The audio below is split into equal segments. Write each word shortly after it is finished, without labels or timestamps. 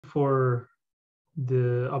for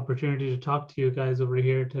the opportunity to talk to you guys over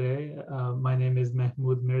here today. My name is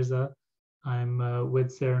Mahmood Mirza. I'm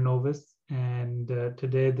with Cerenovus, and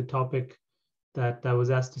today the topic that I was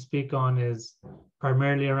asked to speak on is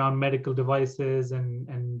primarily around medical devices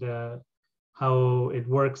and how it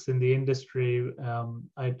works in the industry.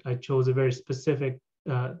 I chose a very specific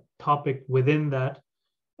topic within that,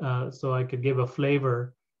 so I could give a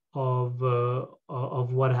flavor of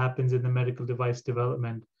what happens in the medical device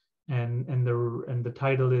development, and the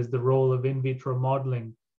title is the role of in vitro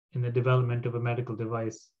modeling in the development of a medical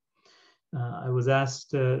device. I was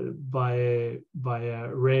asked by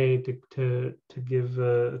Ray to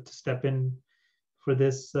step in for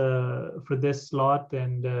this slot,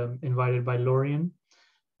 and invited by Lorian,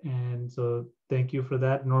 and so thank you for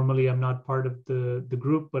that. Normally I'm not part of the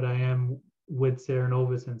group, but I am with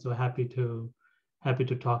Cerenovus, and so happy to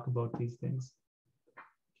talk about these things.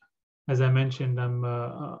 As I mentioned, I'm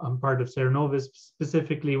part of Cerenovus,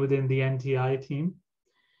 specifically within the NTI team,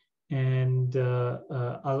 and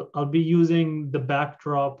I'll be using the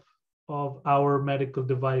backdrop of our medical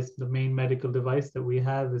device. The main medical device that we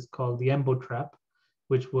have is called the EmboTrap,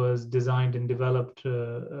 which was designed and developed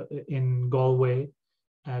in Galway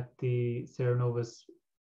at the Cerenovus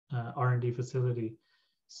R&D facility.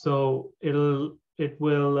 So it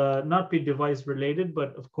will not be device related,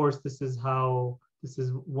 but of course this is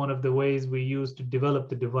one of the ways we use to develop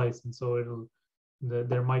the device, and so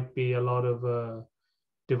there might be a lot of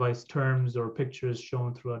device terms or pictures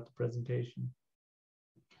shown throughout the presentation.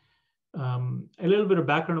 A little bit of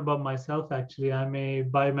background about myself. Actually, I'm a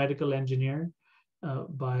biomedical engineer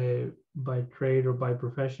by trade or by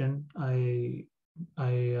profession. I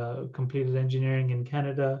completed engineering in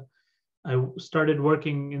Canada. I started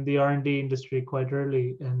working in the R&D industry quite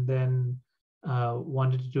early, and then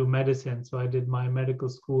wanted to do medicine. So I did my medical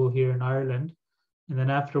school here in Ireland, and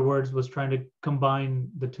then afterwards was trying to combine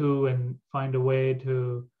the two and find a way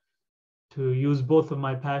to use both of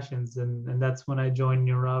my passions. And that's when I joined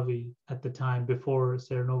Neuravi at the time, before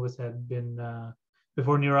Cerenovus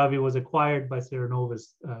before Neuravi was acquired by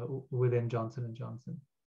Cerenovus within Johnson & Johnson.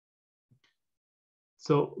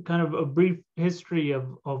 So kind of a brief history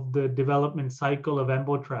of the development cycle of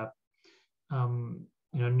EmboTrap.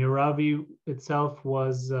 Neuravi itself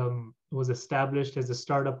was established as a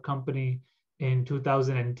startup company in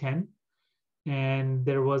 2010, and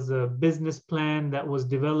there was a business plan that was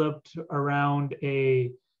developed around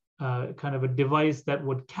a kind of a device that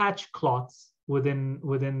would catch clots within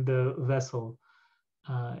the vessel.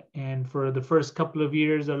 And for the first couple of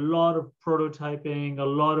years, a lot of prototyping, a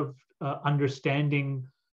lot of understanding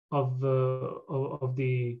of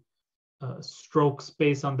the stroke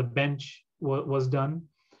space on the bench was done,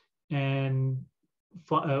 and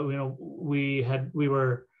we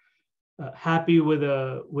were happy with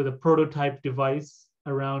a prototype device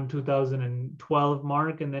around 2012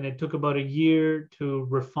 mark, and then it took about a year to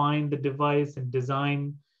refine the device and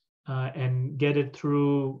design and get it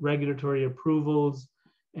through regulatory approvals,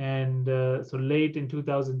 and so late in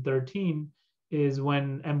 2013 is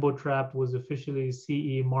when EmboTrap was officially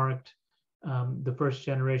CE marked, the first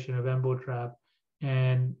generation of EmboTrap.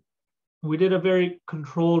 And we did a very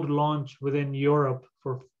controlled launch within Europe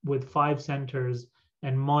with 5 centers,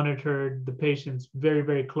 and monitored the patients very,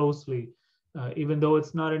 very closely. Even though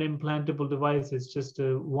it's not an implantable device, it's just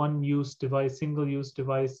a one-use device, single-use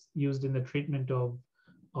device used in the treatment of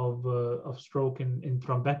stroke in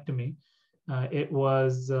thrombectomy. It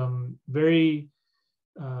was very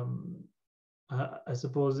I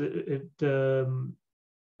suppose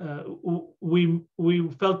we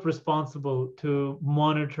felt responsible to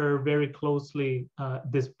monitor very closely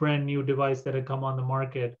this brand new device that had come on the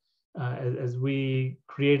market as we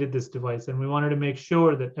created this device, and we wanted to make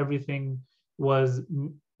sure that everything was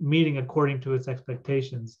meeting according to its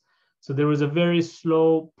expectations. So there was a very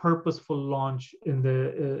slow, purposeful launch at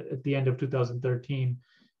the end of 2013,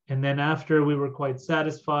 and then after we were quite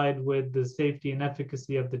satisfied with the safety and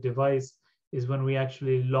efficacy of the device, is when we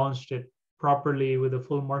actually launched it properly with a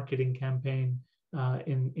full marketing campaign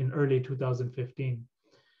in early 2015.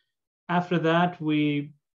 After that,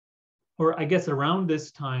 or I guess around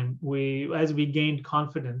this time, as we gained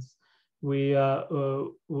confidence, we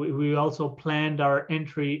also planned our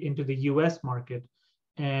entry into the US market.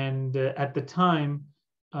 And at the time,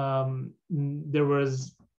 there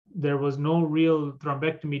was no real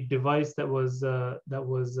thrombectomy device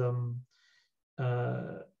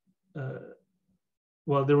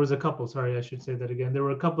well, there was a couple, sorry, I should say that again. There were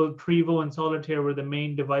a couple, Trevo and Solitaire were the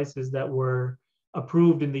main devices that were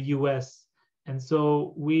approved in the US. And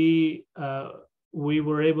so we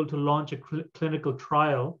were able to launch a clinical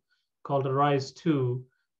trial called ARISE 2,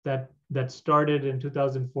 that started in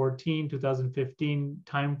 2014, 2015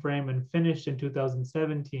 timeframe and finished in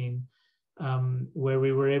 2017, where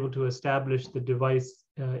we were able to establish the device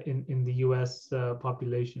in the US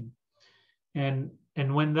population. And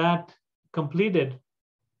when that completed,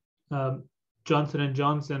 Johnson &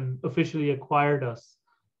 Johnson officially acquired us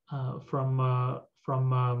from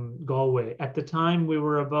Galway. At the time, we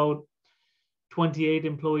were about 28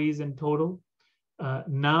 employees in total.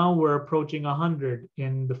 Now we're approaching 100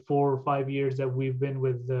 in the 4 or 5 years that we've been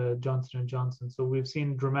with Johnson & Johnson. So we've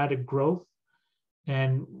seen dramatic growth,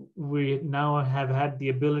 and we now have had the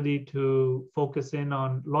ability to focus in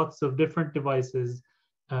on lots of different devices,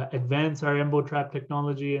 advance our embotrap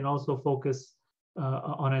technology, and also focus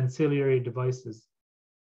on ancillary devices.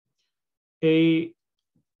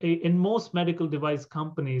 In most medical device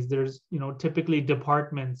companies, there's typically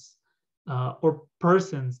departments or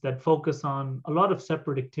persons that focus on a lot of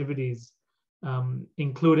separate activities,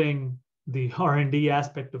 including the R&D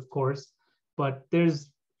aspect, of course, but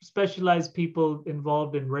there's specialized people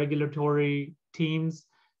involved in regulatory teams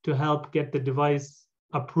to help get the device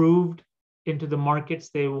approved into the markets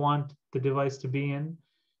they want the device to be in.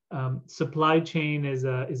 Supply chain is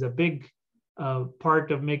a big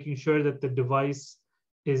part of making sure that the device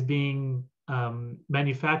is being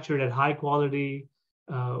manufactured at high quality,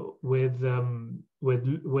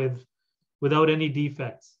 without any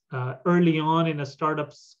defects. Early on in a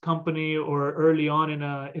startup's company or early on in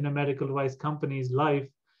a medical device company's life,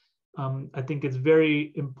 I think it's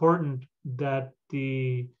very important that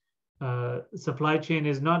the supply chain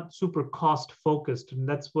is not super cost focused, and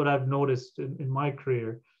that's what I've noticed in my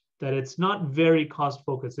career, that it's not very cost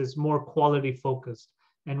focused, it's more quality focused.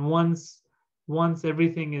 And once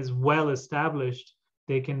everything is well established,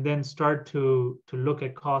 they can then start to look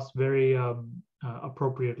at costs very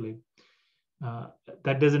appropriately.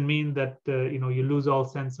 That doesn't mean that you lose all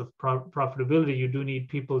sense of profitability. You do need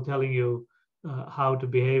people telling you how to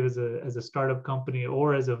behave as a startup company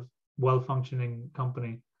or as a well-functioning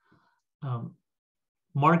company.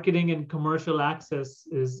 Marketing and commercial access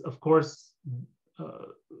is, of course,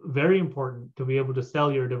 very important to be able to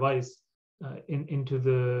sell your device into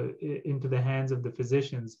the hands of the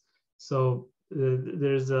physicians. So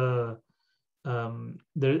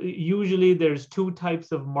usually there's two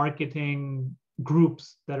types of marketing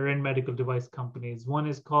groups that are in medical device companies. One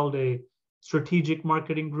is called a strategic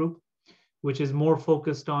marketing group, which is more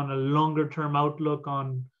focused on a longer term outlook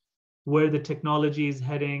on where the technology is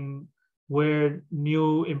heading, where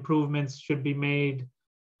new improvements should be made,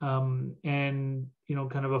 and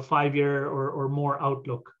kind of a 5-year or more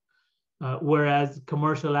outlook. Whereas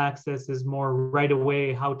commercial access is more right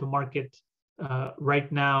away, how to market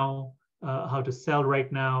right now, how to sell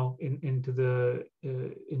right now into the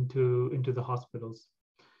hospitals.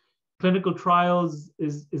 Clinical trials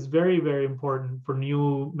is very, very important for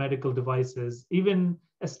new medical devices. Even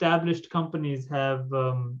established companies have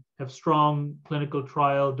strong clinical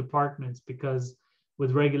trial departments, because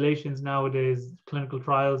with regulations nowadays, clinical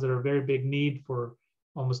trials are a very big need for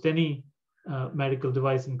almost any medical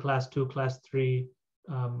device in class 2, class 3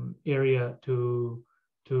 area to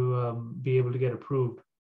be able to get approved.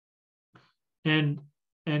 And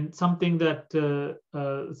something that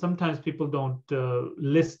sometimes people don't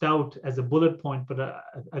list out as a bullet point, but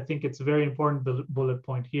I think it's a very important bullet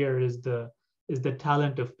point here, is the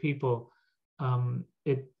talent of people.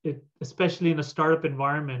 It especially in a startup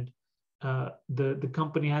environment, the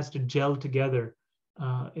company has to gel together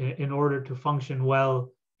in order to function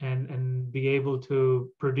well and be able to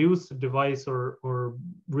produce a device or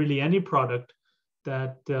really any product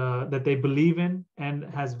that they believe in and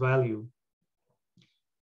has value.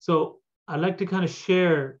 So I'd like to kind of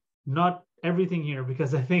share, not everything here,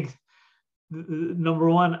 because I think, number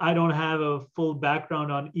one, I don't have a full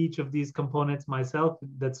background on each of these components myself.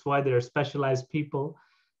 That's why they're specialized people.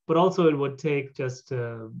 But also it would take just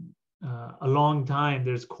a long time.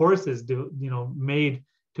 There's courses made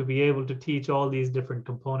to be able to teach all these different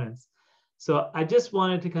components. So I just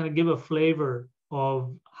wanted to kind of give a flavor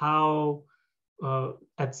of how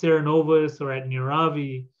at Cerenovus or at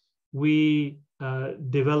Neuravi, we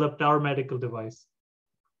developed our medical device,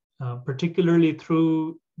 particularly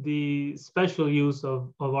through the special use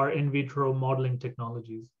of our in vitro modeling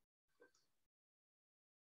technologies.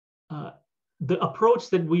 The approach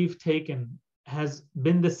that we've taken has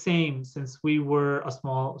been the same since we were a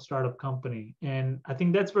small startup company. And I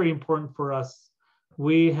think that's very important for us.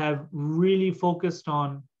 We have really focused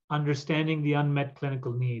on understanding the unmet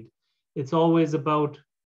clinical need. It's always about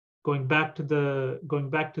going back to the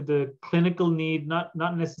clinical need, not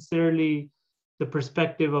necessarily the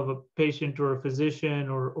perspective of a patient or a physician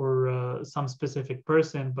or some specific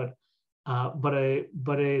person, but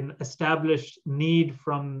an established need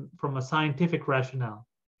from a scientific rationale.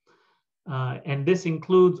 And this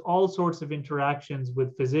includes all sorts of interactions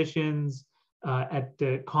with physicians at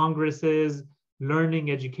congresses, learning,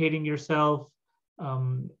 educating yourself,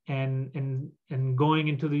 and going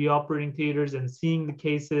into the operating theaters and seeing the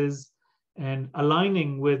cases and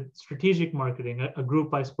aligning with strategic marketing, a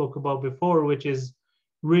group I spoke about before, which is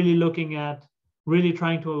really looking at, really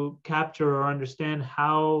trying to capture or understand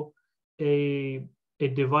how a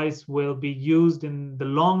device will be used in the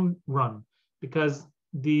long run, because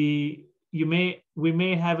we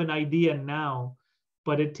may have an idea now,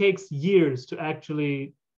 but it takes years to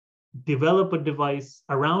actually develop a device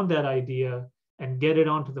around that idea and get it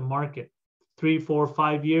onto the market. 3, 4,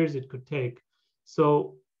 5 years it could take.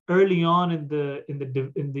 So early on in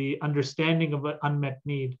the understanding of an unmet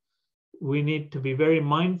need, we need to be very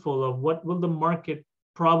mindful of what will the market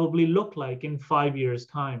probably look like in 5 years'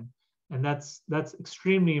 time, and that's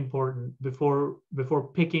extremely important before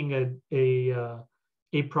picking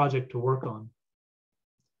a project to work on.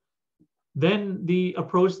 Then the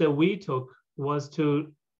approach that we took was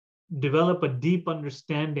to develop a deep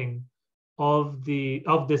understanding of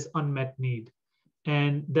this unmet need,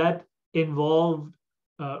 and that involved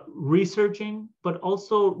researching, but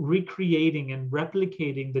also recreating and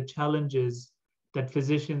replicating the challenges that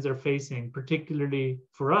physicians are facing, particularly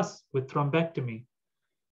for us with thrombectomy.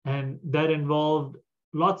 And that involved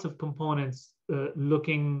lots of components,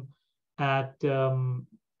 looking at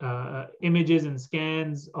images and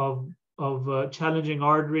scans of challenging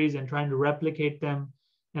arteries and trying to replicate them.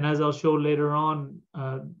 And as I'll show later on,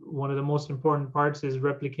 one of the most important parts is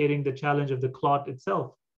replicating the challenge of the clot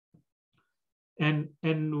itself. And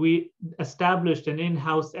we established an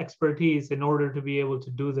in-house expertise in order to be able to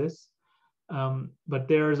do this. But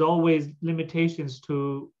there's always limitations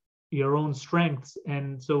to your own strengths.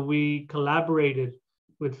 And so we collaborated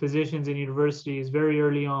with physicians and universities very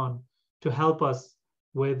early on to help us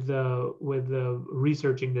with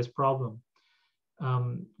researching this problem.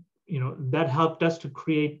 That helped us to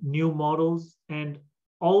create new models and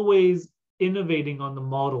always innovating on the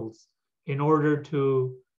models in order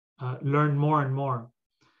to learn more and more.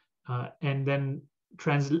 And then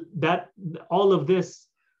all of this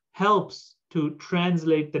helps to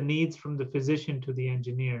translate the needs from the physician to the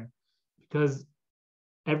engineer, because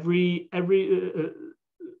every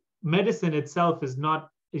medicine itself is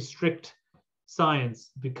not a strict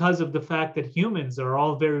science, because of the fact that humans are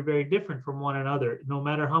all very, very different from one another. No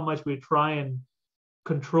matter how much we try and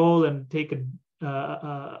control and take a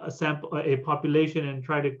population and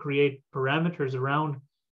try to create parameters around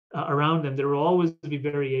them, there will always be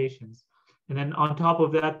variations. And then on top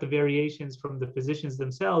of that, the variations from the physicians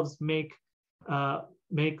themselves make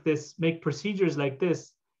procedures like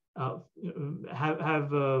this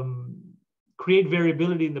create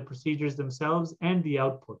variability in the procedures themselves and the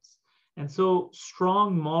outputs. And so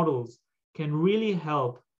strong models can really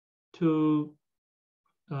help to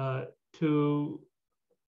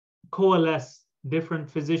coalesce different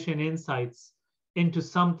physician insights into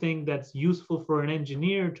something that's useful for an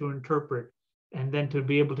engineer to interpret and then to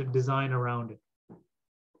be able to design around it.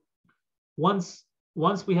 Once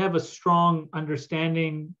we have a strong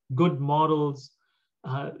understanding, good models,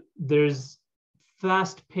 there's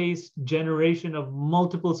fast-paced generation of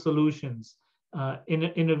multiple solutions,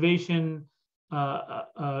 innovation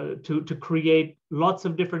to create lots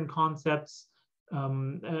of different concepts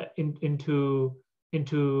into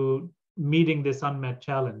meeting this unmet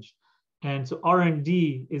challenge. And so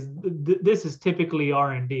R&D this is typically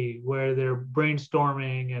R&D, where they're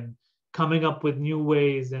brainstorming and coming up with new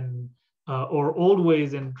ways and or old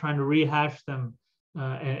ways and trying to rehash them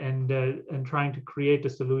and trying to create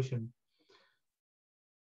a solution.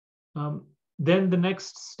 Then the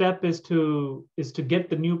next step is to get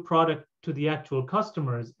the new product to the actual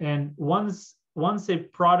customers. And once a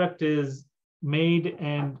product is made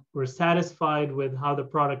and we're satisfied with how the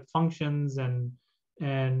product functions and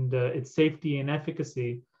its safety and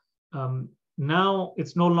efficacy, now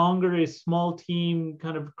it's no longer a small team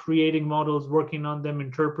kind of creating models, working on them,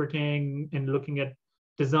 interpreting and looking at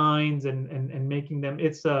designs and making them.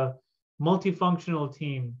 It's a multifunctional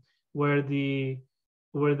team where the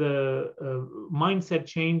mindset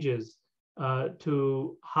changes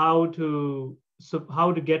to how to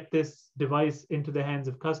get this device into the hands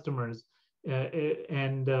of customers,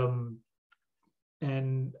 and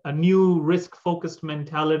a new risk-focused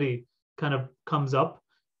mentality kind of comes up,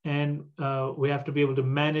 and we have to be able to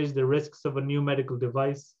manage the risks of a new medical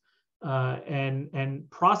device, and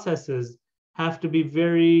processes have to be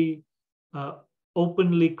very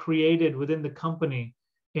openly created within the company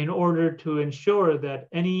in order to ensure that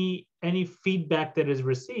any feedback that is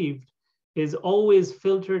received is always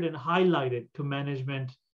filtered and highlighted to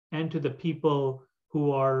management and to the people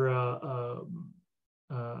who are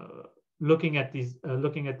looking at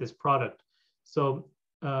this product. So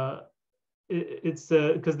it's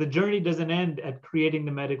because the journey doesn't end at creating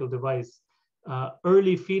the medical device.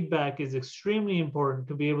 Early feedback is extremely important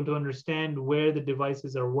to be able to understand where the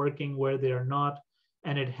devices are working, where they are not,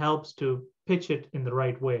 and it helps to pitch it in the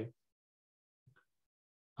right way.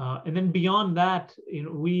 And then beyond that,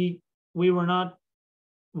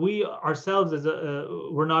 we ourselves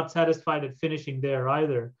were not satisfied at finishing there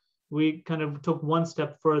either. We kind of took one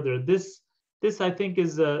step further. This I think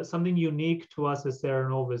is something unique to us as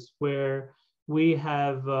Theranovus, where we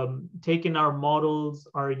have taken our models,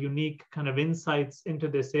 our unique kind of insights into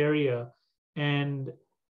this area, and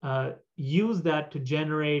use that to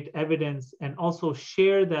generate evidence, and also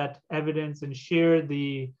share that evidence and share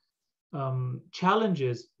the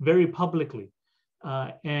challenges very publicly.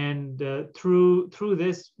 Through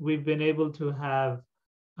this, we've been able to have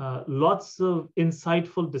lots of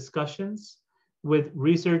insightful discussions with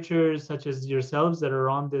researchers such as yourselves that are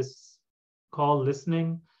on this call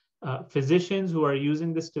listening, physicians who are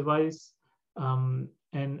using this device,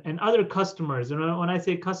 and other customers. And when I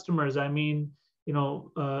say customers, I mean,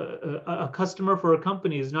 a customer for a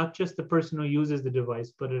company is not just the person who uses the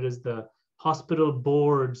device, but it is the hospital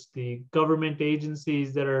boards, the government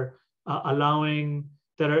agencies that are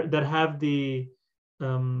that have the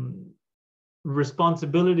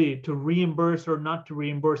responsibility to reimburse or not to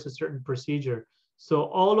reimburse a certain procedure. So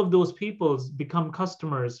all of those people become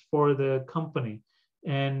customers for the company,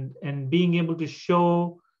 and being able to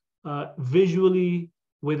show visually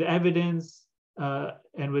with evidence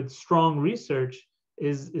and with strong research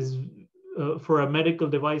is for a medical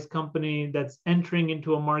device company that's entering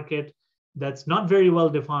into a market that's not very well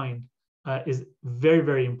defined is very,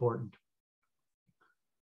 very important.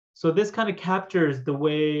 So this kind of captures the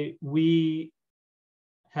way we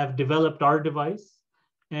have developed our device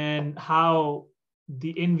and how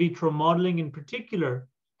the in vitro modeling in particular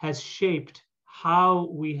has shaped how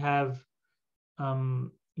we have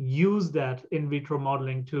used that in vitro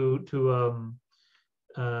modeling to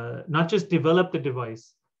not just develop the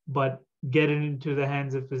device, but get it into the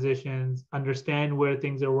hands of physicians, understand where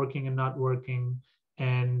things are working and not working,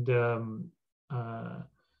 and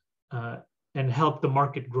help the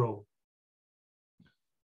market grow.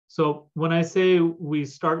 So when I say we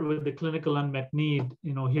start with the clinical unmet need,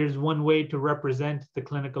 here's one way to represent the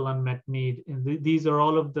clinical unmet need. And these are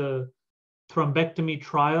all of the thrombectomy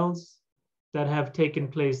trials that have taken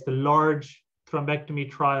place, the large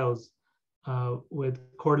thrombectomy trials with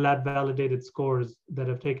cord lab validated scores that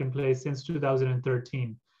have taken place since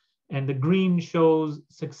 2013. And the green shows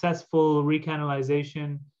successful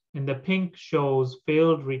recanalization, and the pink shows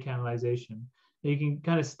failed recanalization. You can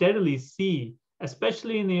kind of steadily see,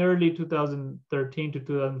 especially in the early 2013 to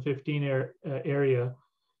 2015 area,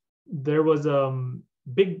 there was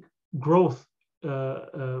big growth,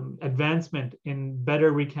 advancement in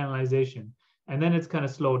better recanalization. And then it's kind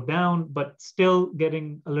of slowed down, but still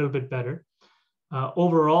getting a little bit better.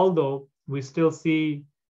 Overall, though, we still see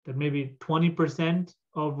that maybe 20%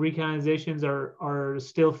 of recanalizations are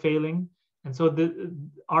still failing. And so the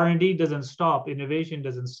R&D doesn't stop, innovation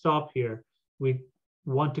doesn't stop here. We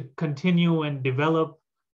want to continue and develop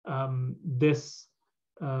this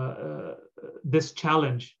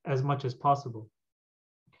challenge as much as possible.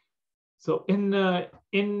 So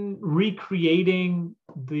in recreating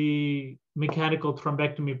the mechanical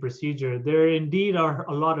thrombectomy procedure, there indeed are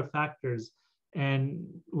a lot of factors, and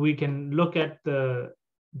we can look at the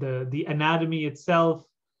anatomy itself,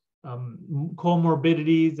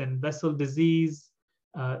 comorbidities and vessel disease,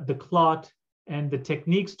 the clot, and the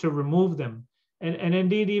techniques to remove them, and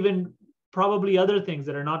indeed even probably other things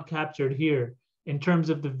that are not captured here in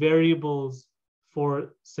terms of the variables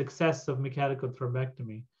for success of mechanical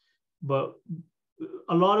thrombectomy. But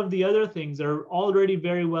a lot of the other things are already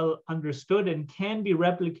very well understood and can be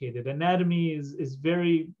replicated. Anatomy is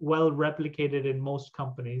very well replicated in most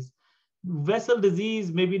companies. Vessel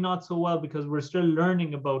disease, maybe not so well, because we're still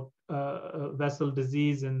learning about vessel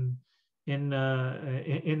disease in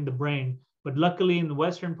the brain. But luckily in the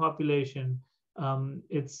Western population,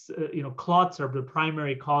 it's clots are the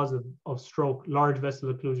primary cause of stroke, large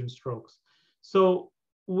vessel occlusion strokes. So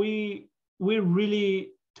we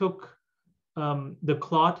really took the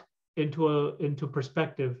clot into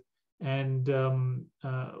perspective, and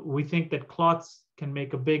we think that clots can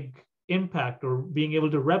make a big impact, or being able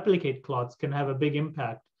to replicate clots can have a big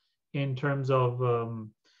impact in terms of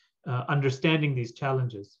understanding these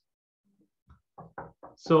challenges.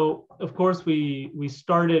 So, of course, we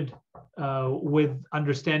started with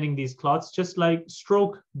understanding these clots, just like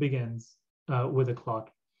stroke begins with a clot.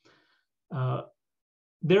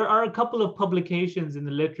 There are a couple of publications in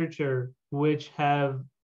the literature which have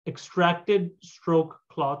extracted stroke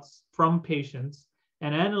clots from patients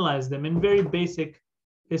and analyzed them in very basic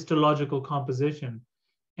histological composition.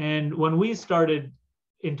 And when we started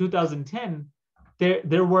in 2010,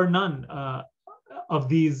 there were none of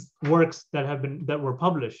these works that were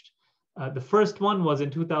published. The first one was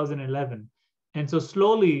in 2011. And so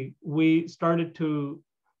slowly we started to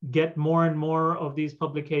get more and more of these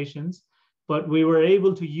publications, but we were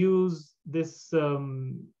able to use this,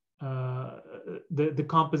 the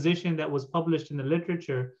composition that was published in the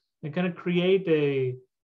literature and kind of create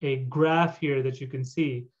a graph here that you can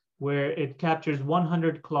see where it captures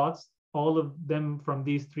 100 clots, all of them from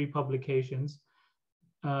these 3 publications,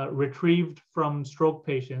 retrieved from stroke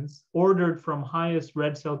patients, ordered from highest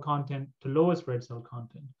red cell content to lowest red cell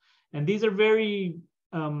content. And these are very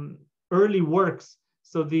early works.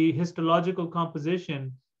 So the histological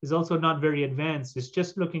composition is also not very advanced. It's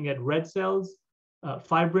just looking at red cells,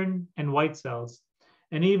 fibrin, and white cells.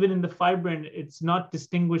 And even in the fibrin, it's not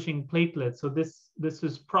distinguishing platelets. So this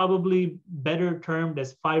is probably better termed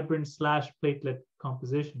as fibrin/platelet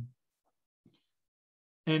composition.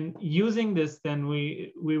 And using this, then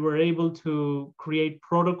we were able to create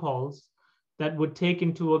protocols that would take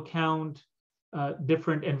into account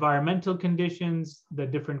different environmental conditions, the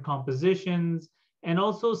different compositions, and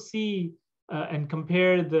also see and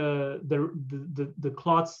compare the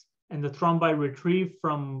clots and the thrombi retrieved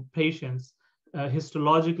from patients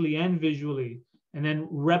histologically and visually, and then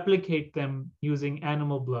replicate them using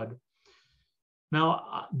animal blood.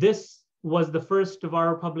 Now, this was the first of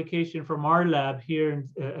our publication from our lab here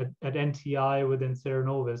at NTI within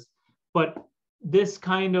Cerenovus. But this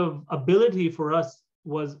kind of ability for us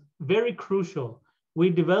was very crucial. We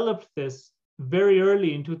developed this very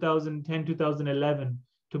early in 2010, 2011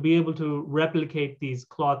 to be able to replicate these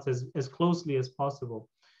clots as closely as possible.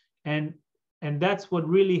 And that's what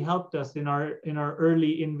really helped us in our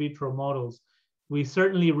early in vitro models. We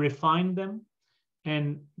certainly refined them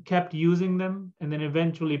and kept using them, and then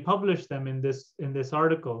eventually published them in this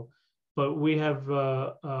article. But we have,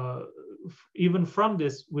 even from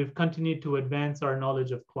this, we've continued to advance our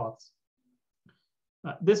knowledge of clots.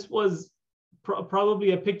 This was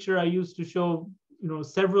probably a picture I used to show,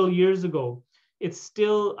 several years ago. It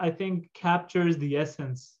still, I think, captures the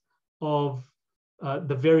essence of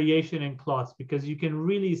the variation in clots, because you can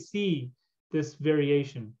really see this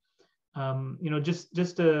variation.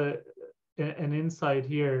 Just an insight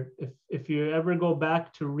here. If you ever go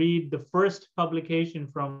back to read the first publication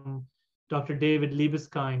from Dr. David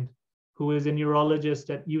Liebeskind, who is a neurologist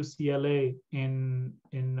at UCLA in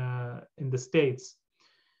the States,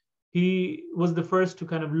 he was the first to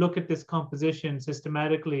kind of look at this composition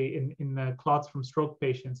systematically in clots from stroke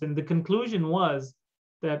patients. And the conclusion was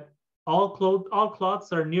that all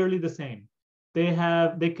clots are nearly the same.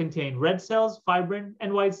 They contain red cells, fibrin,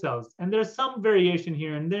 and white cells. And there's some variation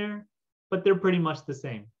here and there, but they're pretty much the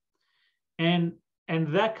same. And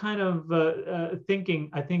that kind of thinking,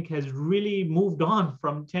 I think, has really moved on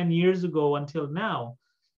from 10 years ago until now.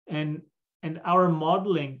 And our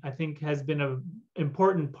modeling, I think, has been an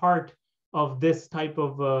important part of this type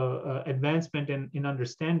of advancement in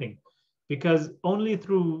understanding, because only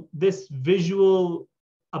through this visual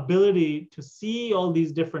ability to see all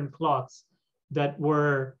these different clots that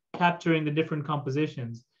were capturing the different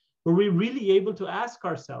compositions, were we really able to ask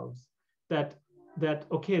ourselves that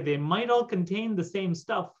okay, they might all contain the same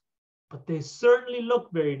stuff, but they certainly look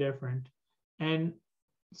very different. And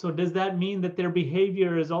so does that mean that their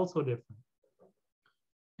behavior is also different?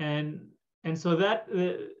 And so that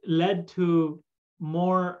led to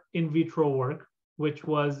more in vitro work, which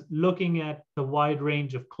was looking at the wide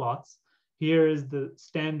range of clots. Here is the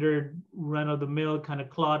standard run-of-the-mill kind of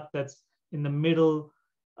clot that's in the middle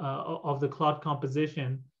of the clot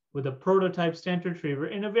composition, with a prototype stent retriever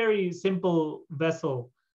in a very simple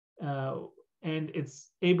vessel. And it's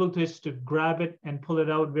able to just to grab it and pull it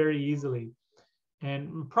out very easily.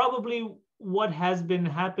 And probably what has been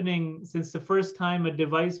happening since the first time a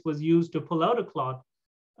device was used to pull out a clot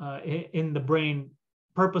in the brain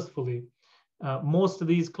purposefully. Most of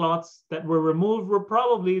these clots that were removed were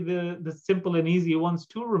probably the simple and easy ones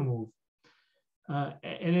to remove.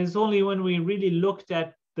 And it's only when we really looked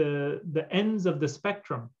at the ends of the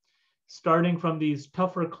spectrum, starting from these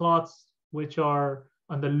tougher clots, which are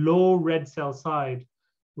on the low red cell side,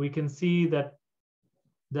 we can see that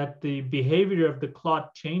the behavior of the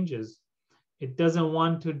clot changes It doesn't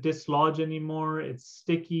want to dislodge anymore. It's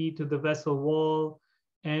sticky to the vessel wall,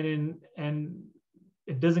 and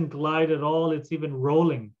it doesn't glide at all. It's even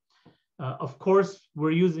rolling. Of course,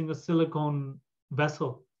 we're using a silicone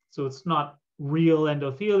vessel, so it's not real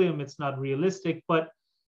endothelium. It's not realistic, but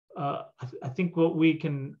I think what we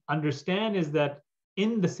can understand is that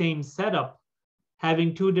in the same setup,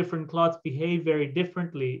 having two different clots behave very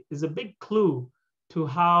differently is a big clue to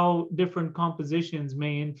how different compositions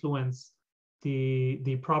may influence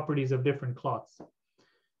the properties of different clots.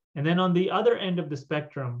 And then on the other end of the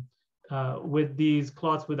spectrum, with these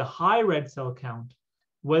clots with a high red cell count,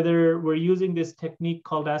 whether we're using this technique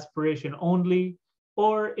called aspiration only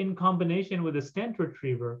or in combination with a stent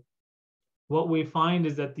retriever, what we find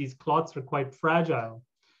is that these clots are quite fragile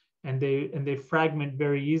and they fragment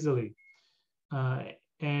very easily.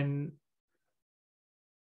 And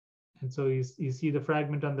so you see the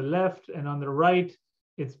fragment on the left, and on the right,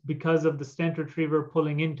 it's because of the stent retriever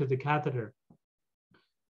pulling into the catheter.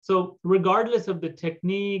 So regardless of the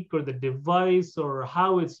technique or the device or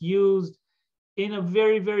how it's used, in a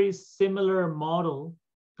very, very similar model,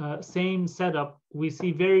 same setup, we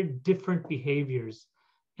see very different behaviors.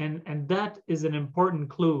 And that is an important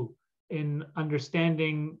clue in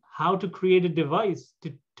understanding how to create a device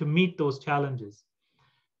to meet those challenges.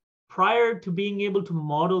 Prior to being able to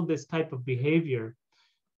model this type of behavior,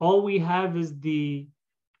 all we have is the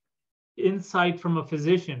insight from a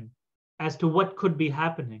physician as to what could be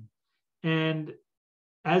happening. And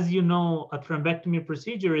as you know, a thrombectomy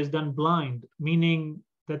procedure is done blind, meaning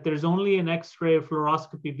that there's only an X-ray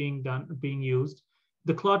fluoroscopy being used.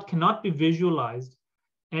 The clot cannot be visualized,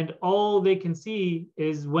 and all they can see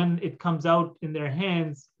is when it comes out in their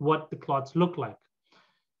hands what the clots look like.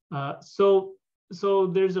 So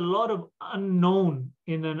there's a lot of unknown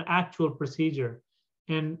in an actual procedure,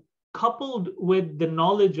 and coupled with the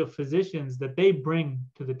knowledge of physicians that they bring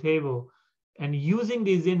to the table, and using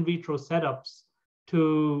these in vitro setups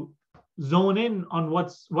to zone in on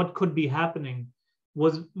what could be happening,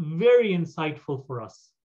 was very insightful for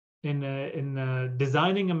us in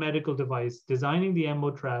designing a medical device, designing the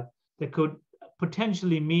EMBO trap that could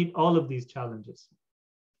potentially meet all of these challenges.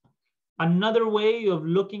 Another way of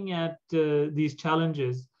looking at these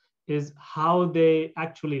challenges is how they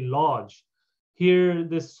actually lodge. Here,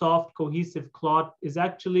 this soft cohesive clot is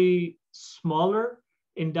actually smaller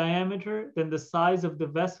in diameter than the size of the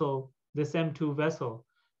vessel, this M2 vessel.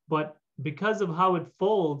 But because of how it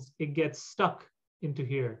folds, it gets stuck into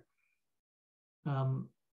here.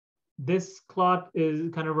 This clot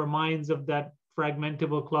kind of reminds of that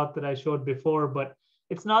fragmentable clot that I showed before, but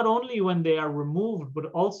it's not only when they are removed, but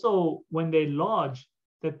also when they lodge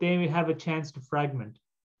that they have a chance to fragment.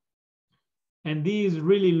 And these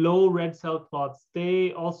really low red cell clots,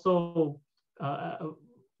 they also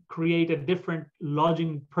create a different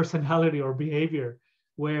lodging personality or behavior,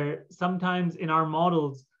 where sometimes in our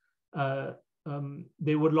models,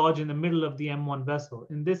 they would lodge in the middle of the M1 vessel.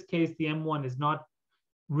 In this case, the M1 is not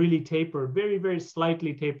really tapered, very, very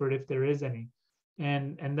slightly tapered if there is any.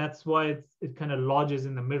 And that's why it kind of lodges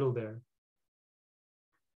in the middle there.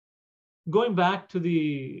 Going back to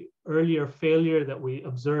the earlier failure that we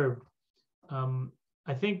observed,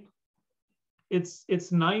 I think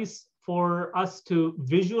it's nice for us to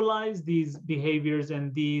visualize these behaviors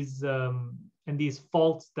and these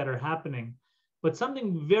faults that are happening. But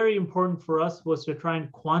something very important for us was to try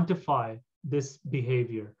and quantify this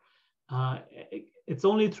behavior. It's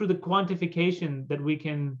only through the quantification that we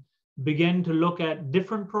can begin to look at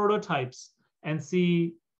different prototypes and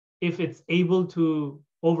see if it's able to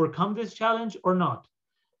overcome this challenge or not.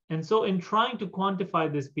 And so in trying to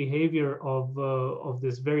quantify this behavior of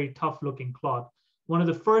this very tough looking clot, one of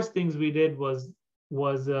the first things we did was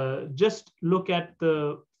just look at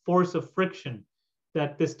the force of friction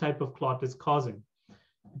that this type of clot is causing.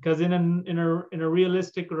 Because in a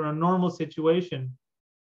realistic or a normal situation,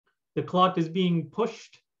 the clot is being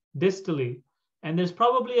pushed distally, and there's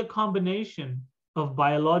probably a combination of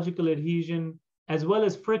biological adhesion as well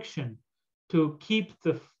as friction to keep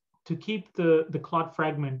the clot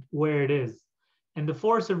fragment where it is. And the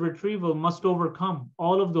force of retrieval must overcome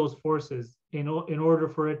all of those forces in order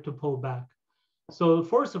for it to pull back. So the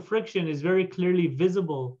force of friction is very clearly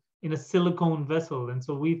visible in a silicone vessel. And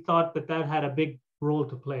so we thought that had a big role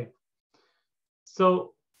to play.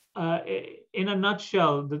 So in a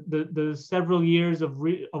nutshell, the several years of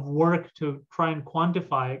work to try and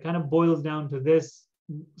quantify it kind of boils down to this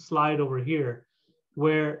slide over here,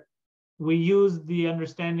 where we use the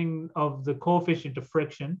understanding of the coefficient of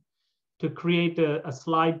friction to create a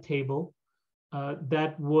slide table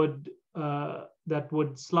that would that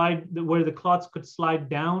would slide, where the clots could slide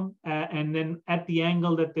down, and then at the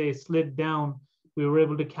angle that they slid down, we were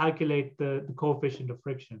able to calculate the coefficient of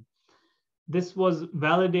friction. This was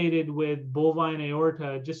validated with bovine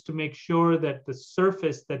aorta just to make sure that the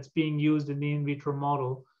surface that's being used in the in vitro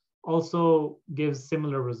model also gives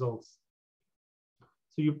similar results.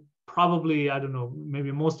 So you probably, I don't know,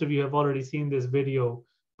 maybe most of you have already seen this video,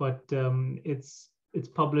 but it's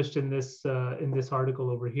published in this article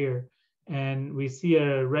over here. And we see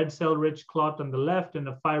a red cell rich clot on the left and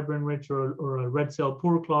a fibrin rich or a red cell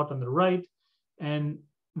poor clot on the right. And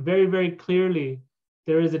very, very clearly,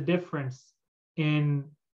 there is a difference in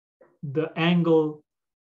the angle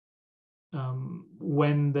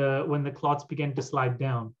when the clots begin to slide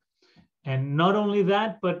down. And not only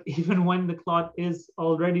that, but even when the clot is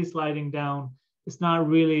already sliding down, it's not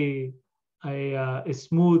really a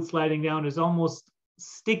smooth sliding down. It's almost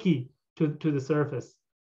sticky to the surface.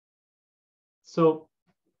 So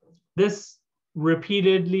this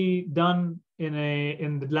repeatedly done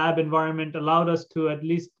in the lab environment allowed us to at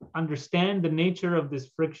least understand the nature of this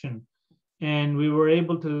friction. And we were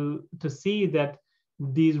able to see that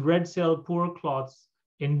these red cell poor clots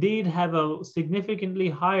indeed have a significantly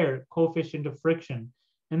higher coefficient of friction.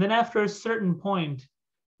 And then after a certain point,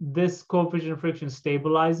 this coefficient of friction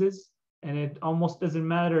stabilizes, and it almost doesn't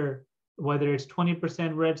matter whether it's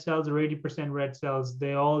 20% red cells or 80% red cells,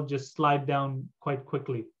 they all just slide down quite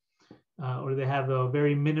quickly, or they have a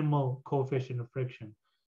very minimal coefficient of friction.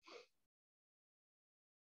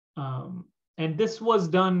 And this was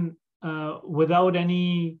done without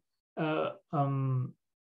any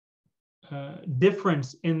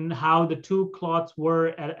difference in how the two clots were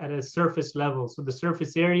at a surface level. So the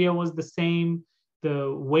surface area was the same,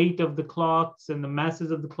 the weight of the clots and the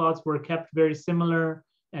masses of the clots were kept very similar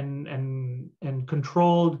and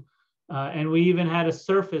controlled. And we even had a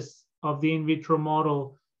surface of the in vitro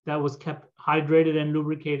model that was kept hydrated and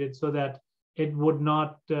lubricated so that it would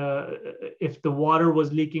not, if the water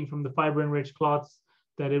was leaking from the fibrin-rich clots,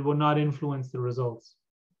 that it would not influence the results.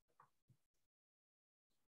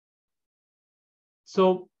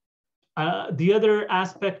 So the other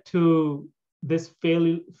aspect to this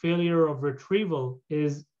failure of retrieval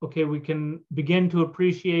is, okay, we can begin to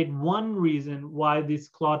appreciate one reason why this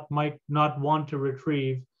clot might not want to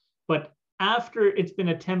retrieve, but after it's been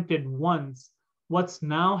attempted once, what's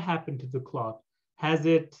now happened to the clot? Has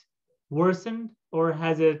it worsened, or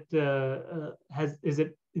has it is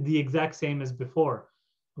it the exact same as before?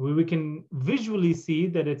 We can visually see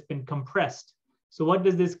that it's been compressed. So what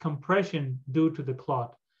does this compression do to the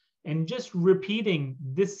clot? And just repeating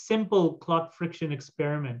this simple clot friction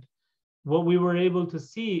experiment, what we were able to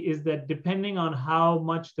see is that depending on how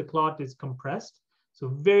much the clot is compressed, so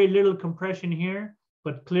very little compression here,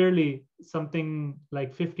 but clearly something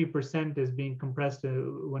like 50% is being compressed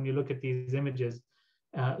when you look at these images.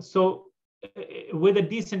 So with a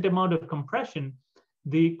decent amount of compression,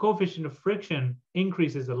 the coefficient of friction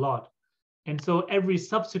increases a lot. And so every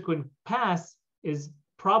subsequent pass is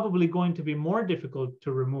probably going to be more difficult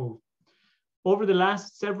to remove. Over the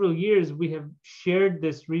last several years, we have shared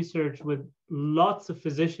this research with lots of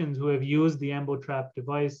physicians who have used the EmboTrap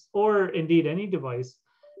device, or indeed any device.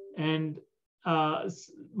 And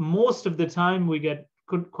most of the time we get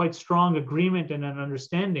quite strong agreement and an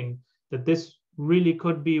understanding that this really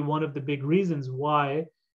could be one of the big reasons why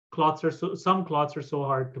some clots are so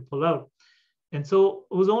hard to pull out. And so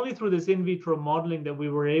it was only through this in vitro modeling that we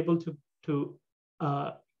were able to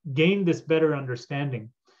gain this better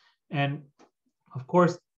understanding. And of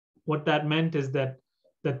course, what that meant is that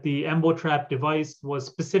the EmboTrap device was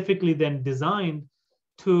specifically then designed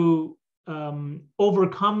to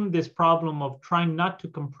overcome this problem of trying not to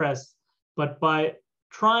compress, but by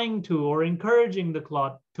trying to or encouraging the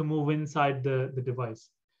clot to move inside the device.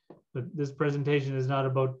 But this presentation is not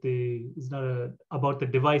about about the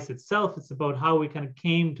device itself. It's about how we kind of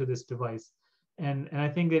came to this device. And I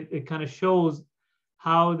think that it kind of shows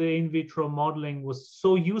how the in vitro modeling was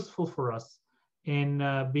so useful for us in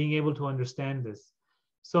being able to understand this.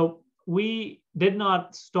 So we did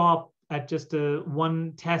not stop at just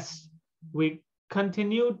one test. We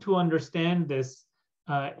continued to understand this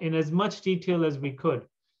in as much detail as we could.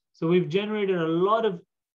 So we've generated a lot of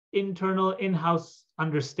internal in-house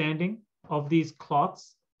understanding of these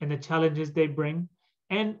clots and the challenges they bring,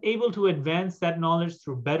 and able to advance that knowledge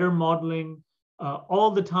through better modeling all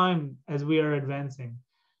the time as we are advancing.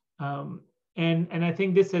 And I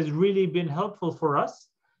think this has really been helpful for us.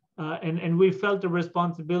 And we felt a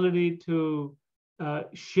responsibility to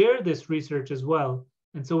share this research as well.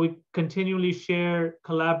 And so we continually share,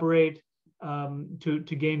 collaborate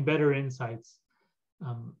to gain better insights.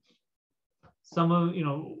 some of,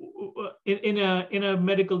 in a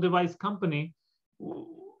medical device company,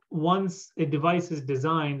 once a device is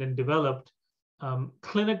designed and developed,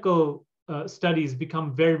 clinical studies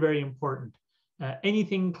become very, very important.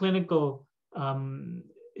 Anything clinical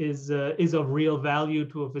is of real value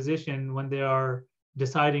to a physician when they are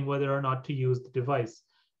deciding whether or not to use the device.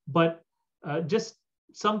 But just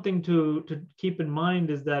something to keep in mind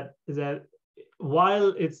is that while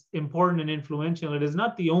it's important and influential, it is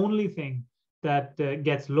not the only thing that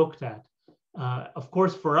gets looked at. Of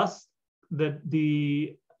course, for us,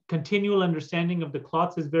 the continual understanding of the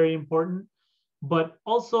clots is very important, but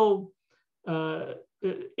also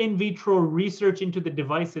in vitro research into the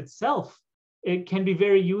device itself, it can be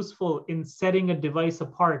very useful in setting a device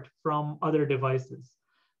apart from other devices.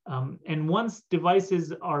 And once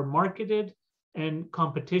devices are marketed and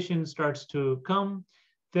competition starts to come,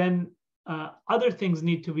 then other things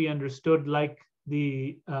need to be understood, like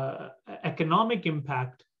the economic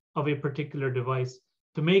impact of a particular device,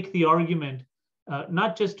 to make the argument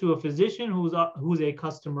not just to a physician who's a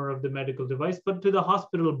customer of the medical device, but to the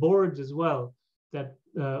hospital boards as well, that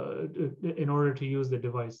in order to use the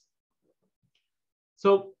device.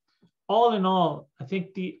 So all in all, I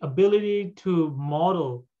think the ability to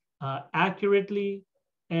model accurately,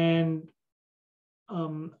 and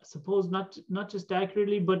I suppose not just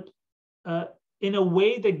accurately, but in a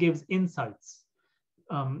way that gives insights,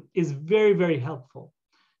 is very, very helpful,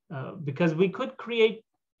 because we could create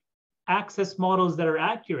access models that are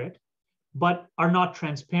accurate, but are not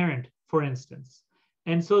transparent, for instance.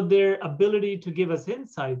 And so their ability to give us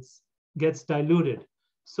insights gets diluted.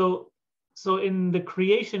 So in the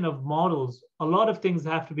creation of models, a lot of things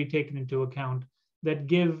have to be taken into account that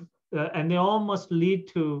give, and they all must lead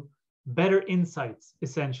to better insights,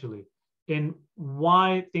 essentially, in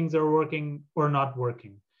why things are working or not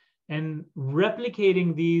working. And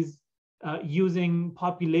replicating these using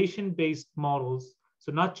population-based models,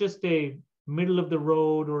 so not just a middle of the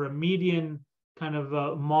road or a median kind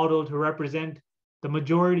of model to represent the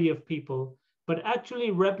majority of people, but actually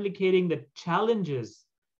replicating the challenges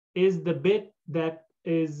is the bit that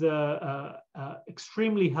is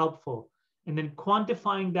extremely helpful. And then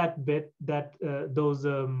quantifying that bit, those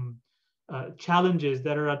challenges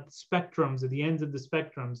that are at the spectrums, at the ends of the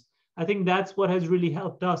spectrums, I think that's what has really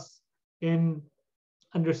helped us in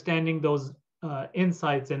understanding those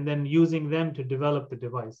insights and then using them to develop the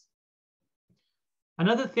device.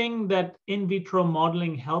 Another thing that in vitro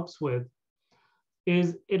modeling helps with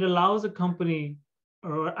is it allows a company,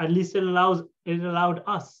 or at least it allowed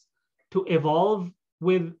us to evolve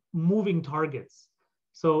with moving targets.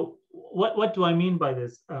 So what do I mean by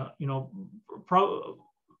this? You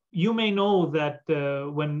may know that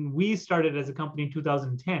when we started as a company in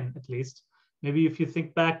 2010, at least, maybe if you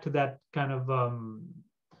think back to that kind of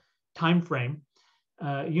time frame,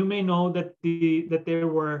 you may know that there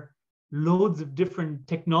were loads of different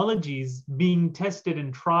technologies being tested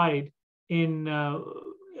and tried in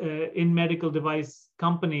medical device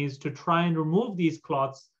companies to try and remove these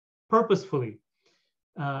clots purposefully.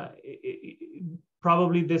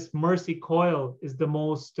 Probably this Mercy coil is the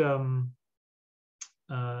most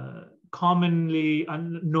commonly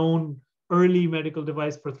unknown early medical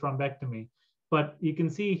device for thrombectomy. But you can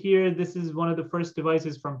see here, this is one of the first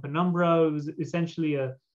devices from Penumbra. It was essentially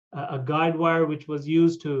a guide wire which was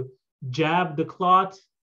used to jab the clot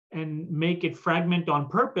and make it fragment on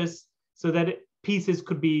purpose so that pieces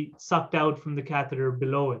could be sucked out from the catheter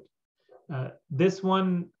below it. This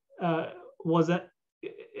one was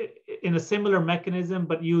in a similar mechanism,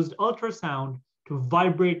 but used ultrasound to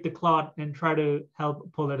vibrate the clot and try to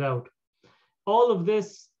help pull it out. All of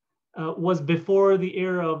this was before the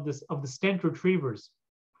era of the stent retrievers.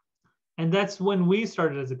 And that's when we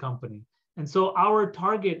started as a company. And so our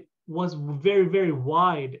target was very, very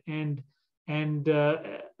wide, and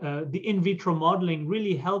the in vitro modeling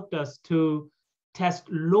really helped us to test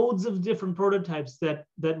loads of different prototypes that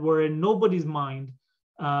were in nobody's mind,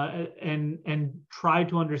 and try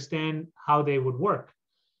to understand how they would work.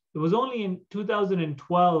 It was only in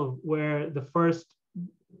 2012 where the first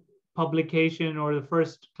publication or the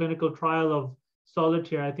first clinical trial of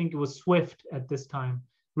Solitaire, I think it was Swift at this time,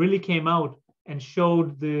 really came out and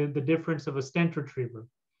showed the difference of a stent retriever.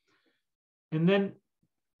 And then,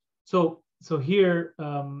 so here,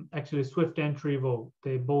 actually Swift and Trevo,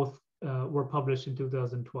 they both were published in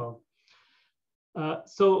 2012.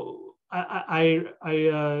 So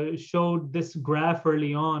I showed this graph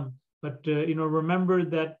early on, but remember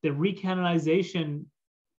that the recanalization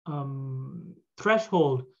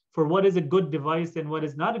threshold for what is a good device and what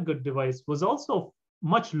is not a good device was also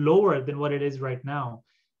much lower than what it is right now.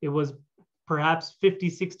 It was perhaps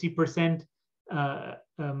 50–60%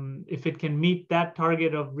 if it can meet that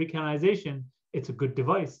target of recanalization, it's a good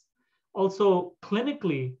device. Also,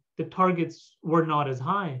 clinically, the targets were not as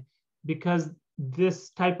high because this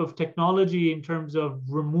type of technology in terms of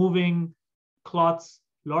removing clots,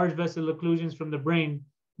 large vessel occlusions from the brain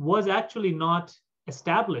was actually not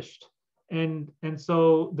established. And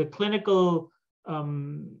so the clinical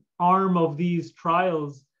arm of these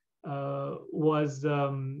trials was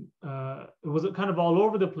kind of all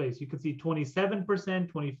over the place. You could see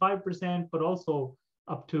 27%, 25%, but also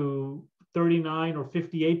up to 39 or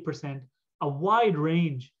 58%, a wide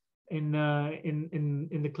range in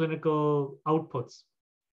the clinical outputs.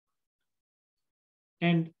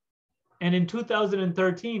 And in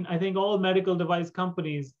 2013, I think all medical device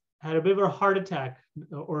companies had a bit of a heart attack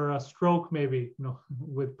or a stroke, maybe,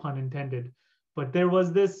 with pun intended. But there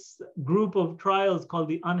was this group of trials called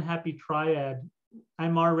the unhappy triad,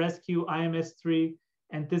 IMR rescue, IMS3,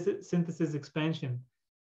 and synthesis expansion.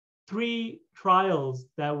 3 trials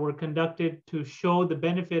that were conducted to show the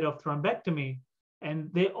benefit of thrombectomy, and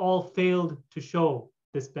they all failed to show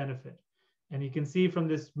this benefit. And you can see from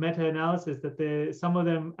this meta-analysis that some of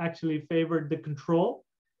them actually favored the control,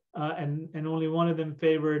 and only one of them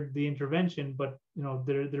favored the intervention, but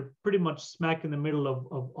they're pretty much smack in the middle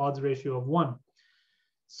of odds ratio of 1.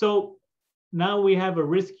 So now we have a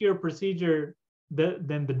riskier procedure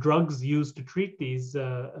than the drugs used to treat these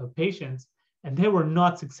patients, and they were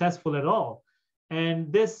not successful at all.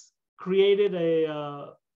 And this created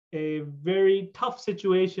a very tough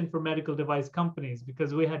situation for medical device companies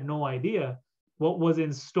because we had no idea what was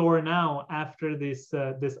in store now after this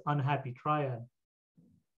unhappy triad.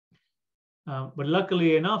 But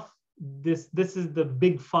luckily enough, this is the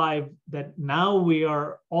big 5 that now we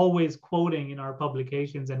are always quoting in our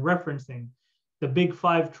publications and referencing, the big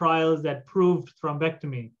 5 trials that proved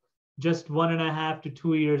thrombectomy just 1.5 to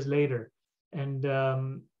 2 years later. And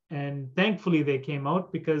thankfully they came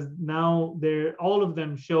out because now all of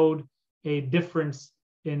them showed a difference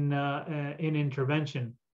in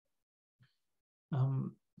intervention.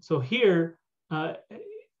 So here,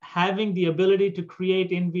 having the ability to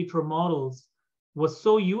create in vitro models was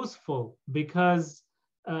so useful because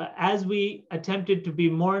as we attempted to be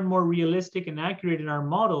more and more realistic and accurate in our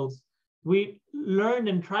models, we learned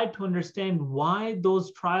and tried to understand why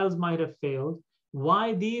those trials might have failed,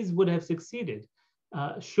 why these would have succeeded.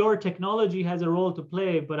 Sure, technology has a role to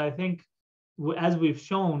play, but I think as we've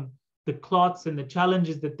shown, the clots and the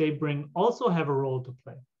challenges that they bring also have a role to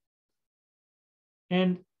play.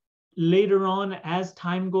 And later on, as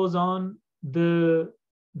time goes on, the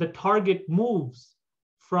target moves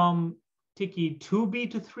from TICI 2B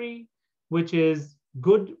to 3, which is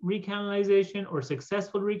good recanalization or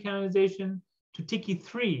successful recanalization, to TICI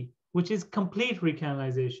 3, which is complete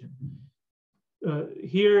recanalization.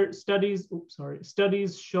 Here, studies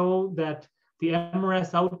show that the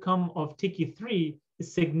MRS outcome of TICI 3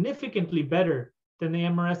 is significantly better than the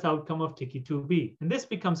MRS outcome of TICI 2B. And this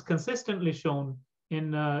becomes consistently shown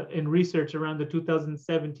in research around the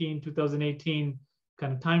 2017, 2018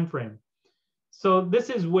 kind of time frame. So this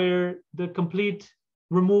is where the complete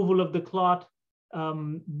removal of the clot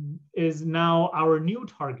is now our new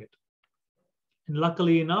target. And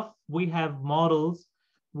luckily enough, we have models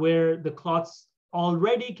where the clots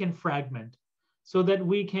already can fragment so that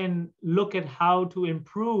we can look at how to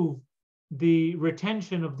improve the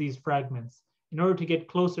retention of these fragments in order to get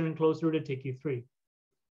closer and closer to TICI 3.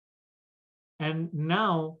 And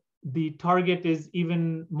now the target is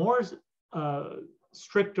even more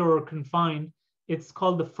stricter or confined. It's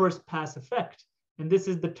called the first pass effect. And this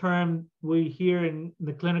is the term we hear in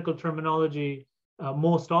the clinical terminology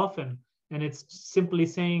most often. And it's simply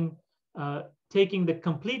saying taking the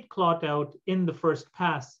complete clot out in the first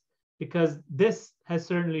pass, because this has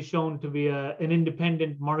certainly shown to be an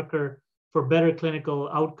independent marker for better clinical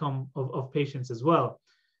outcome of patients as well.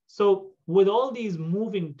 So with all these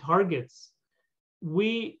moving targets,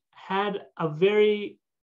 we had a very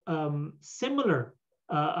similar,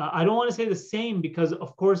 I don't want to say the same, because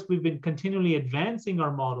of course we've been continually advancing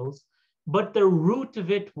our models, but the root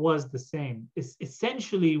of it was the same.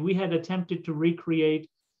 Essentially, we had attempted to recreate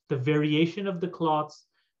the variation of the clots,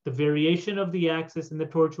 the variation of the axis and the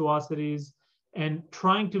tortuosities, and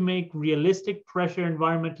trying to make realistic pressure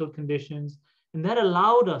environmental conditions. And that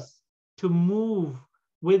allowed us to move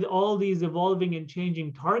with all these evolving and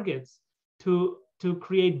changing targets to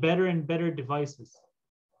create better and better devices,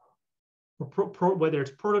 whether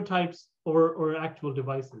it's prototypes or actual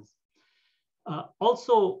devices.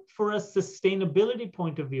 Also, for a sustainability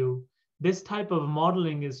point of view, this type of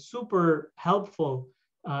modeling is super helpful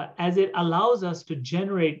as it allows us to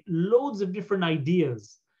generate loads of different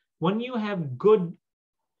ideas when you have good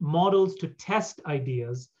models to test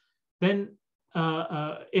ideas, then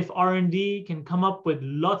if R&D can come up with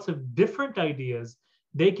lots of different ideas,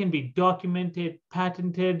 they can be documented,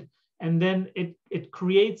 patented, and then it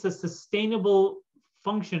creates a sustainable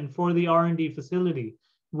function for the R&D facility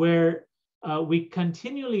where we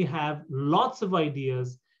continually have lots of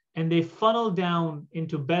ideas and they funnel down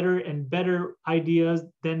into better and better ideas.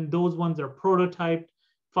 Then those ones are prototyped.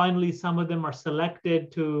 Finally, some of them are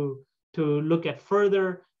selected to look at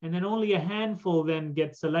further, and then only a handful then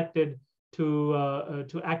get selected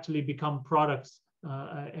to actually become products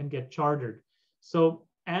and get chartered. So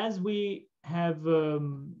as we have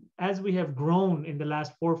grown in the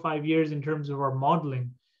last 4 or 5 years in terms of our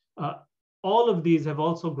modeling, all of these have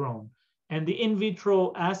also grown. And the in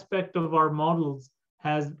vitro aspect of our models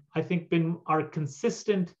has, I think, been our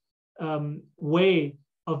consistent way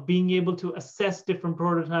of being able to assess different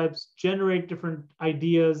prototypes, generate different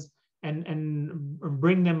ideas, and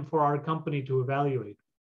bring them for our company to evaluate.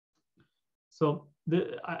 So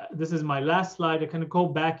this is my last slide. I kind of go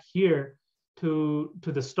back here to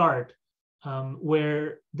the start,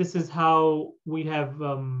 where this is how we have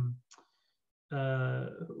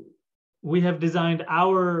designed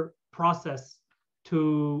our process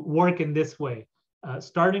to work in this way,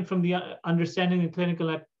 starting from the understanding the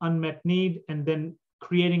clinical unmet need, and then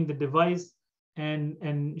creating the device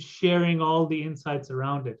and sharing all the insights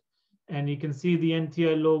around it. And you can see the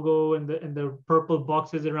NTI logo and the purple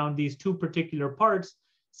boxes around these two particular parts,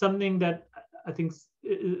 something that I think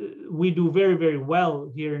we do very, very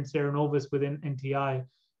well here in Cerenovus within NTI,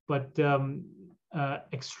 but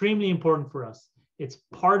extremely important for us. It's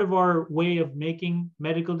part of our way of making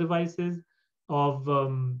medical devices, of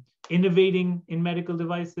innovating in medical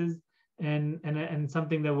devices, and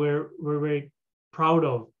something that we're very proud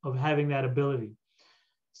of having that ability.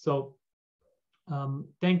 So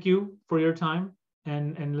thank you for your time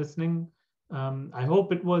and listening. I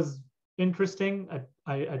hope it was interesting.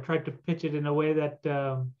 I tried to pitch it in a way that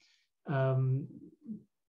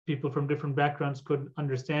people from different backgrounds could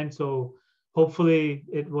understand. So hopefully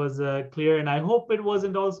it was clear. And I hope it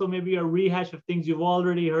wasn't also maybe a rehash of things you've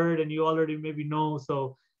already heard and you already maybe know.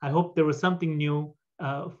 So I hope there was something new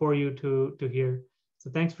for you to hear. So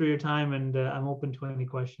thanks for your time, and I'm open to any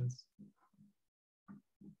questions.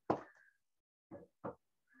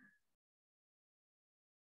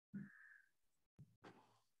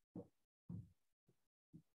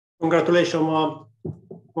 Congratulations,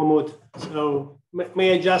 Mahmood. So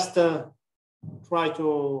may I just try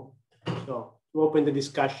to open the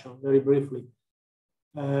discussion very briefly.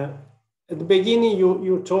 At the beginning,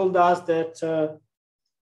 you told us that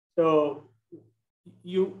so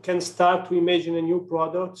you can start to imagine a new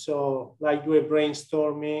product, so like do a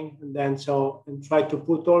brainstorming, and then and try to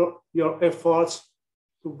put all your efforts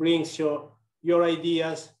to bring your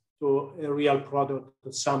ideas to a real product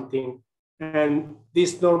or something. And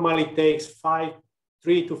this normally takes 3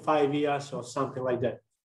 to 5 years or something like that.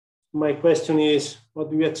 My question is, what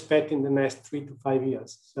do you expect in the next 3 to 5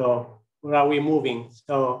 years? So where are we moving?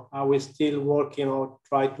 So are we still working or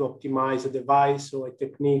try to optimize a device or a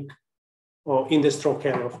technique, or in the stroke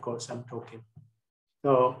area, of course, I'm talking.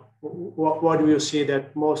 So what do you see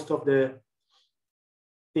that most of the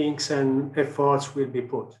things and efforts will be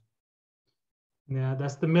put? Yeah,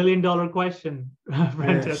 that's the $1 million question,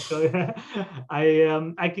 Francesco. Yes.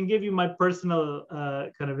 I can give you my personal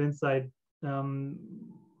kind of insight.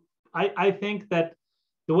 I think that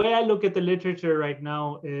the way I look at the literature right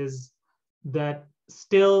now is that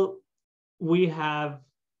still we have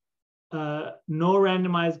no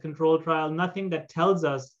randomized control trial, nothing that tells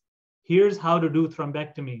us here's how to do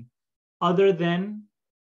thrombectomy, other than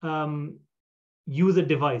use a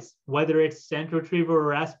device, whether it's centrifugal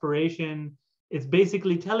or aspiration. It's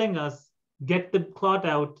basically telling us, get the clot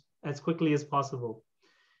out as quickly as possible.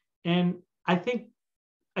 And I think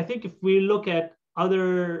if we look at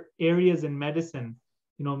other areas in medicine,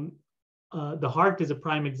 the heart is a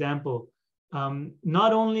prime example.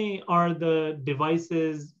 Not only are the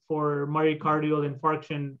devices for myocardial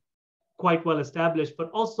infarction quite well established,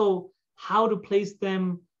 but also how to place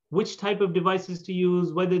them, which type of devices to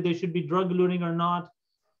use, whether they should be drug-eluting or not,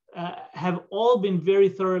 have all been very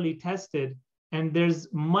thoroughly tested. And there's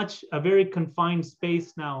a very confined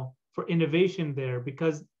space now for innovation there,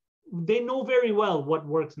 because they know very well what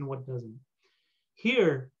works and what doesn't.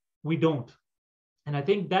 Here, we don't. And I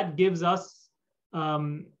think that gives us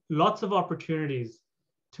lots of opportunities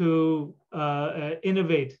to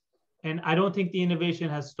innovate. And I don't think the innovation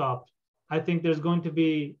has stopped. I think there's going to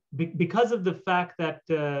be, because of the fact that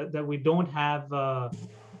that we don't have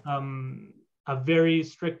a very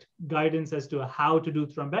strict guidance as to how to do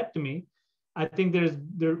thrombectomy, I think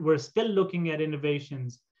we're still looking at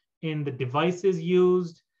innovations in the devices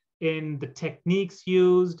used, in the techniques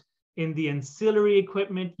used, in the ancillary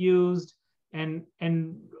equipment used, and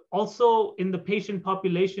also in the patient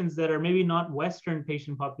populations that are maybe not Western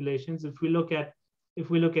patient populations. If we look at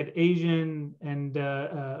Asian and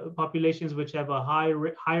populations which have a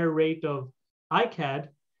higher rate of ICAD,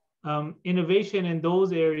 innovation in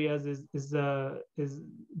those areas is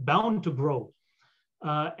bound to grow,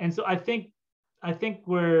 and so I think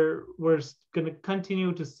we're going to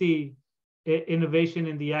continue to see innovation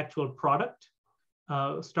in the actual product.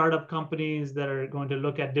 Startup companies that are going to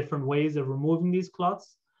look at different ways of removing these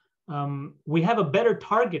clots. We have a better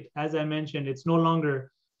target, as I mentioned. It's no longer,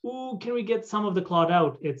 ooh, can we get some of the clot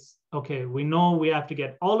out? It's, okay, we know we have to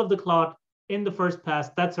get all of the clot in the first pass.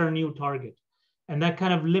 That's our new target. And that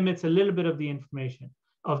kind of limits a little bit of the information,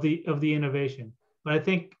 of the innovation. But I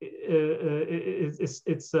think it's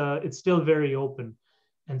still very open.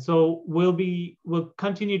 And so we'll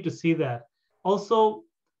continue to see that. Also,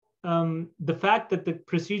 the fact that the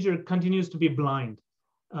procedure continues to be blind.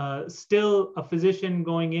 Still, a physician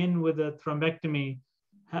going in with a thrombectomy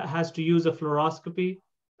has to use a fluoroscopy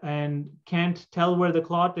and can't tell where the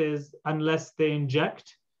clot is unless they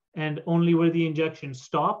inject, and only where the injection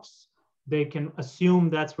stops, they can assume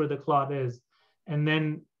that's where the clot is. And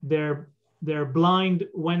then they're blind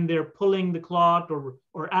when they're pulling the clot or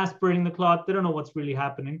aspirating the clot. They don't know what's really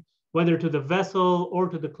happening, whether to the vessel or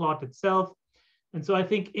to the clot itself. And so I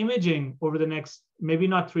think imaging over the next, maybe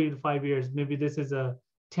not 3 to 5 years, maybe this is a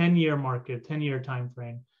 10-year market, 10-year time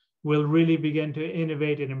frame, will really begin to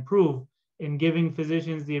innovate and improve in giving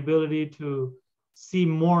physicians the ability to see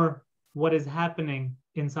more what is happening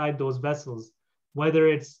inside those vessels, whether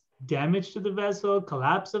it's damage to the vessel,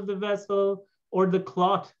 collapse of the vessel, or the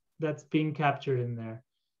clot that's being captured in there.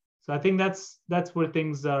 So I think that's where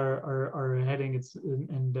things are heading. It's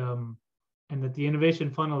and that the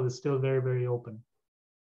innovation funnel is still very, very open.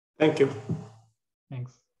 Thank you.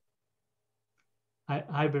 Thanks.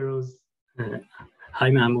 Hi, Berouz. Hi,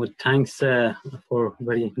 Mahmood. Thanks for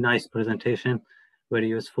very nice presentation, very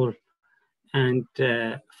useful. And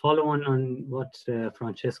follow on what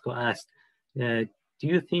Francesco asked. Do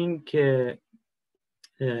you think the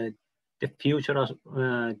future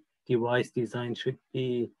of device design should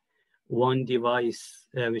be one device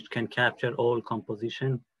which can capture all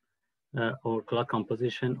composition or clot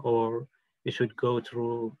composition, or we should go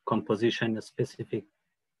through composition specific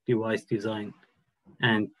device design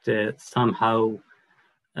and somehow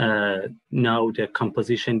know the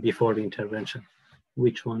composition before the intervention?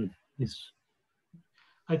 Which one is?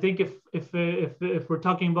 I think if we're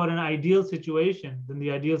talking about an ideal situation, then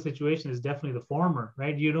the ideal situation is definitely the former,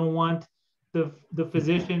 right? You don't want the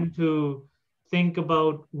physician to think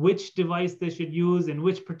about which device they should use in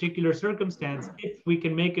which particular circumstance. If we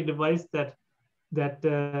can make a device that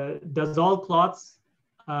does all clots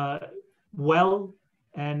well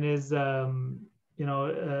and is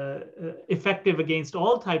effective against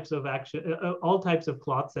all types of action, all types of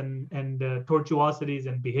clots and tortuosities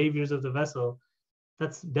and behaviors of the vessel,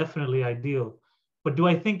 that's definitely ideal. But do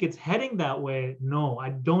I think it's heading that way? No, I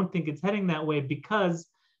don't think it's heading that way, because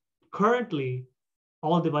currently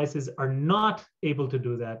all devices are not able to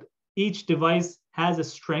do that. Each device has a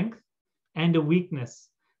strength and a weakness.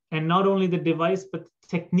 And not only the device, but the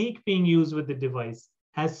technique being used with the device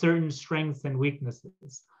has certain strengths and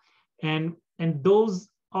weaknesses. And those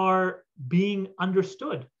are being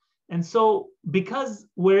understood. And so because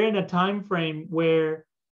we're in a time frame where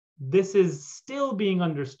this is still being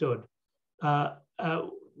understood,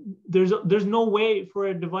 there's no way for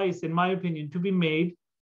a device, in my opinion, to be made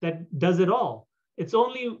that does it all. It's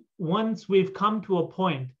only once we've come to a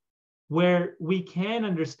point where we can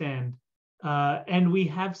understand and we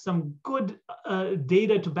have some good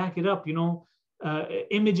data to back it up,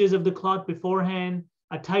 images of the clot beforehand,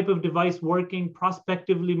 a type of device working,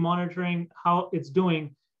 prospectively monitoring how it's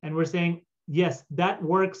doing. And we're saying, yes, that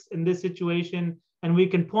works in this situation, and we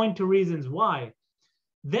can point to reasons why.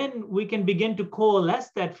 Then we can begin to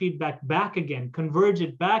coalesce that feedback back again, converge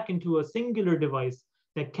it back into a singular device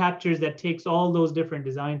that captures, that takes all those different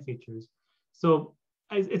design features. So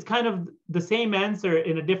it's kind of the same answer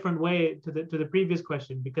in a different way to the previous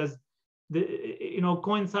question, because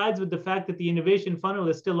coincides with the fact that the innovation funnel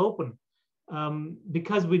is still open,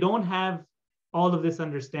 because we don't have all of this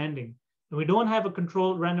understanding, and we don't have a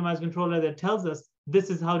randomized controller that tells us this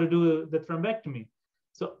is how to do the thrombectomy.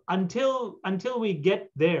 So until we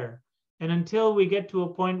get there, and until we get to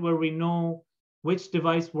a point where we know which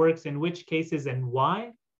device works in which cases and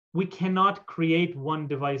why, we cannot create one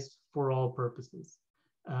device for all purposes.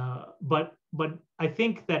 But I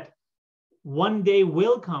think that one day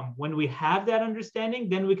will come when we have that understanding,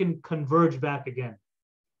 then we can converge back again.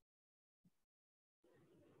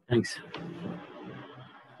 Thanks.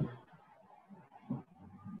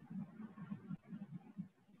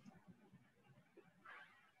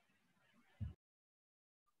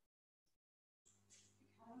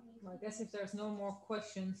 I guess if there's no more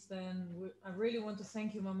questions, then I really want to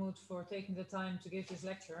thank you, Mahmood, for taking the time to give this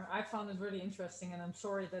lecture. I found it really interesting, and I'm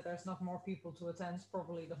sorry that there's not more people to attend.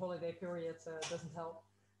 Probably the holiday period doesn't help.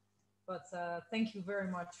 But thank you very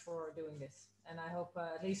much for doing this. And I hope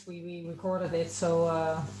at least we recorded it,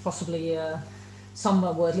 so possibly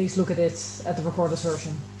someone will at least look at it at the recorded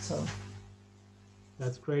version. So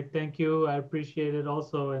that's great. Thank you. I appreciate it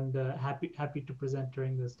also, and happy to present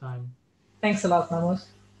during this time. Thanks a lot, Mahmood.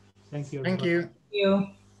 Thank you. Thank you. Thank you.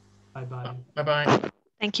 Bye-bye. Bye-bye.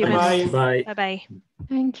 Thank you. Bye. Bye. Bye-bye.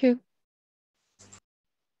 Thank you.